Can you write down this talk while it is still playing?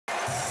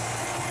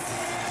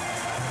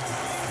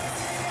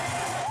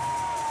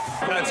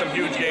had some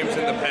huge games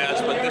in the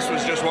past, but this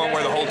was just one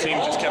where the whole team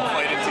just kept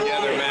fighting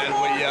together, man.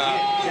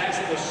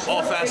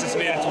 All facets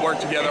needed to work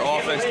together,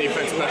 offense,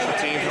 defense, special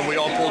teams, and we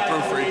all pulled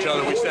through for each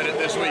other. We said it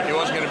this week, it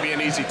wasn't going to be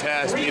an easy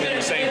task being in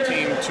the same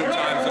team 2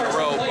 times in a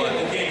row, but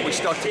we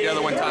stuck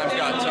together when times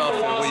got tough,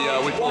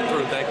 and we pulled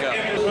through, thank God.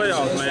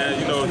 Playoffs,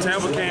 man. You know,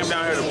 Tampa came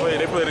down here to play.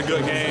 They played a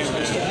good game.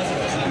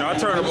 And, you know, I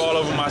turned the ball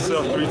over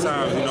myself 3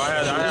 times. You know, I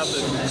have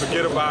to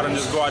forget about it and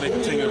just go out and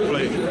continue to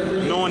play,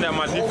 knowing that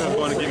my defense is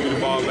going to give me the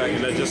ball back,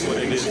 and that's just what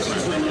they did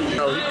tonight. You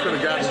know, he could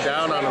have gotten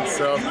down on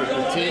himself, but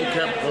the team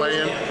kept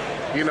playing.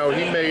 You know,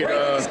 he made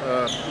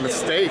a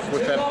mistake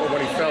with that when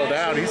he fell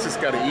down. He's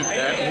just got to eat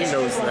that, and he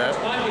knows that.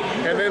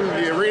 And then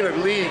the Arena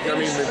League, I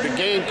mean, the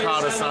game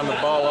caught us on the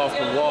ball off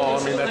the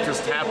wall. I mean, that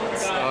just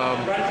happens.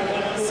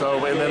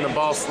 And then the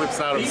ball slips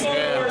out of his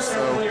hands.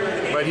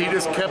 But he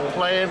just kept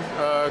playing,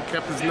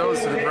 kept his nose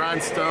to the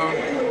grindstone,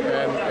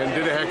 and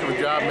did a heck of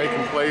a job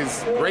making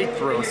plays, great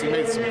throws. He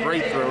made some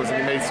great throws,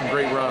 and he made some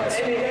great runs.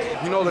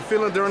 You know, the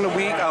feeling during the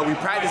week, we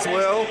practiced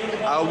well.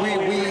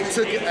 We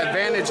took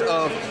advantage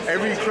of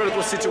every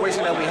critical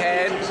situation that we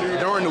had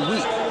during the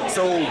week.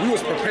 So we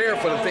was prepared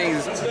for the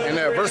things and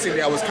the adversity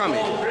that was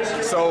coming.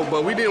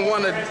 But we didn't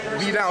want to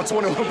be down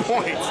 21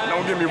 points,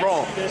 don't get me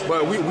wrong.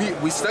 But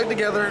we stuck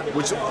together,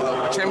 which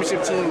a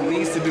championship team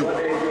needs to do.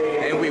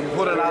 And we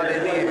put it out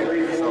at the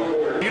end.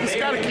 So you just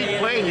got to keep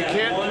playing. You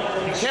can't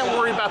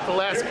worry about the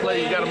last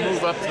play. You got to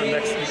move up to the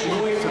next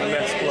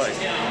play.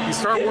 You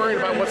start worrying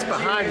about what's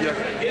behind you,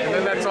 and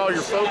then that's all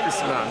you're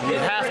focusing on. You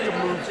have to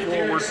move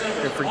forward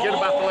and forget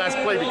about the last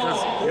play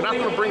because you're not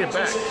going to bring it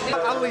back.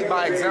 I lead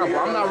by example.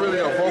 I'm not really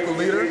a vocal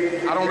leader.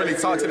 I don't really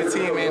talk to the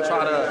team and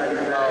try to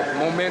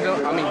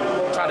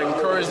try to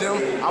encourage them.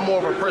 I'm more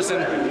of a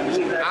person,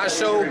 I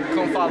show,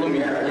 come follow me.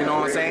 You know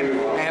what I'm saying?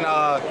 And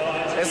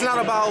it's not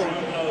about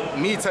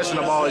me touching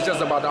the ball, it's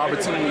just about the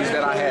opportunities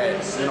that I had,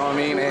 you know what I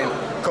mean? And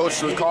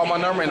coach would call my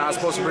number and I was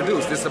supposed to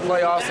produce. This is the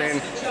playoffs and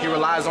he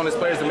relies on his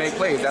players to make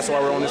plays. That's why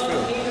we're on this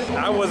field.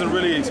 I wasn't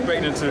really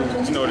expecting to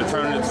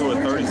turn it into a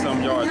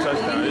 30-some yard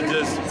touchdown. It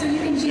just,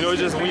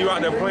 when you're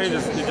out there playing,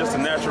 it's just a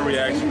natural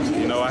reaction.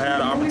 You know, I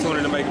had an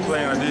opportunity to make a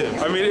play and I did.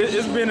 I mean,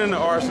 it's been in the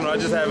arsenal, I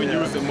just haven't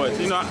used it much.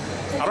 You know,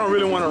 I don't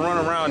really want to run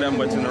around that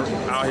much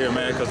out here,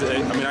 man, because,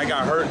 I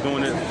got hurt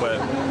doing it, but,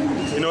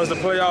 you know, it's the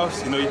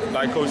playoffs. You know,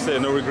 like Coach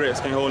said, no regrets,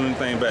 can't hold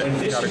anything back.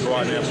 You got to go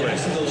out there and play.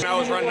 When I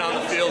was running down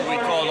the field, we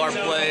called our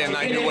play, and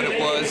I knew what it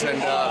was,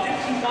 and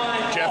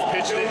Jeff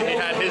pitched it. He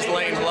had his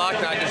lanes locked,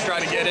 and I just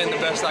tried to get in the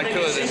best I could,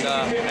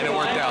 and it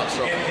worked out.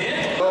 So,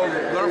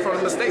 learn from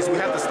the mistakes. We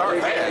have to start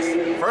fast.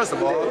 First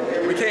of all,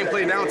 we can't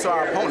play down to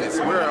our opponents.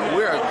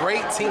 We're a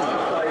great team,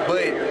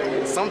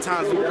 but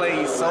sometimes we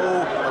play so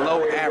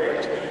below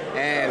average.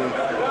 And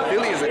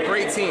Philly is a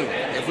great team.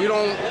 If we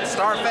don't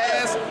start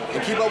fast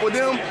and keep up with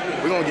them,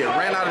 we're going to get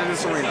ran out of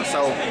this arena.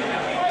 So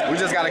we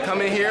just got to come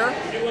in here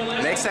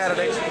next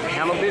Saturday and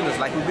handle business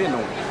like we've been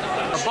doing.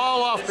 A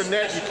ball off the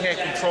net you can't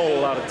control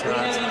a lot of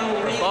times.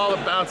 A ball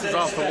that bounces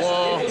off the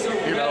wall,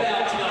 you know,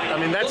 I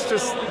mean, that's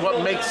just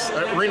what makes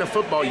arena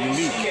football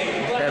unique,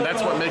 and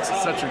that's what makes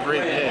it such a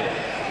great game.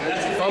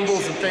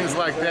 Fumbles and things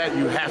like that,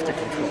 you have to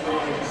control.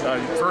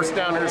 First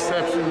down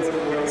interceptions,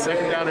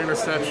 second down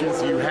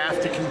interceptions, you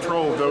have to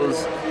control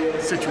those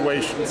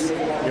situations.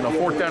 You know,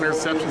 fourth down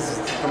interceptions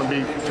is going to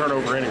be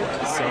turnover anyway,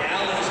 so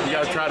you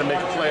got to try to make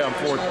a play on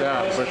fourth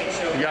down. But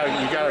you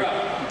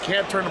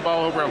can't turn the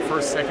ball over on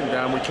first, second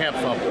down. We can't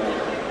fumble.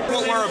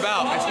 What we're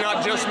about. It's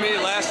not just me.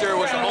 Last year it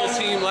was the whole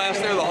team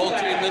last year, the whole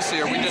team this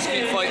year. We just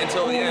keep fighting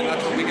until the end.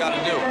 That's what we got to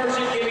do.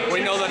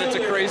 We know that it's a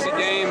crazy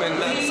game, and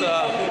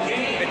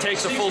it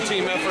takes a full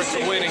team effort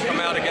to win and come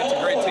out against a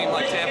great team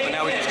like Tampa.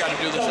 Now we just got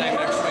to do the same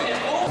next week.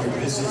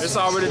 It's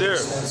already there.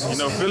 You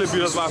know, Philly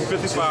beat us by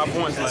 55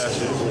 points last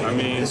year. I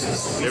mean,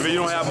 if you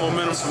don't have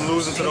momentum from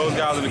losing to those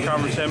guys in the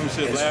conference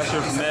championship last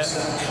year from that,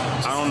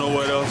 I don't know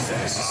what else.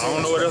 I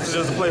don't know what else it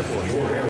is to play for.